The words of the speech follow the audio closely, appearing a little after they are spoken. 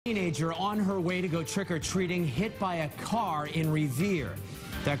Teenager on her way to go trick-or-treating hit by a car in Revere.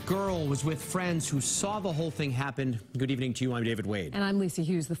 That girl was with friends who saw the whole thing happen. Good evening to you. I'm David Wade. And I'm Lisa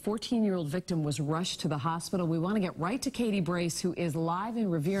Hughes. The 14-year-old victim was rushed to the hospital. We want to get right to Katie Brace, who is live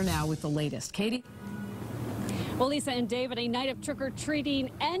in Revere now with the latest. Katie? Well, Lisa and David, a night of trick-or-treating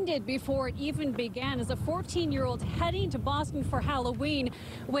ended before it even began as a 14-year-old heading to Boston for Halloween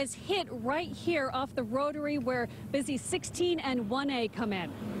was hit right here off the rotary where busy 16 and 1A come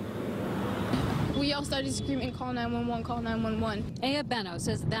in. We all started screaming, "Call 911, call 911. Aya Beno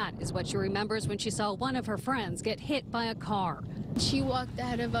says that is what she remembers when she saw one of her friends get hit by a car. She walked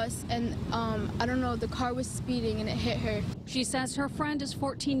ahead of us, and I don't know, the car was speeding and it hit her. She says her friend is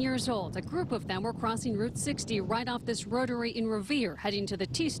 14 years old. A group of them were crossing Route 60 right off this rotary in Revere, heading to the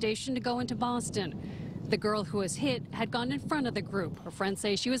T station to go into Boston. The girl who was hit had gone in front of the group. Her friends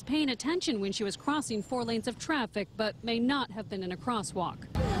say she was paying attention when she was crossing 4 lanes of traffic, but may not have been in a crosswalk.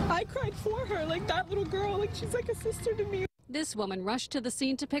 I cried for her, like that little girl, like she's like a sister to me. This woman rushed to the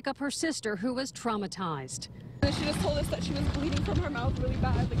scene to pick up her sister, who was traumatized. She just told us that she was bleeding from her mouth really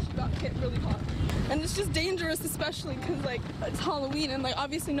bad, like she got hit really hard. And it's just dangerous, especially because like it's Halloween and like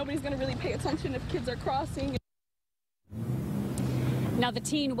obviously nobody's gonna really pay attention if kids are crossing. Now, the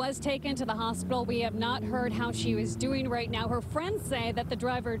teen was taken to the hospital. We have not heard how she is doing right now. Her friends say that the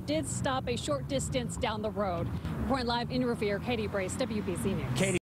driver did stop a short distance down the road. Reporting live in Revere, Katie Brace, WBZ News.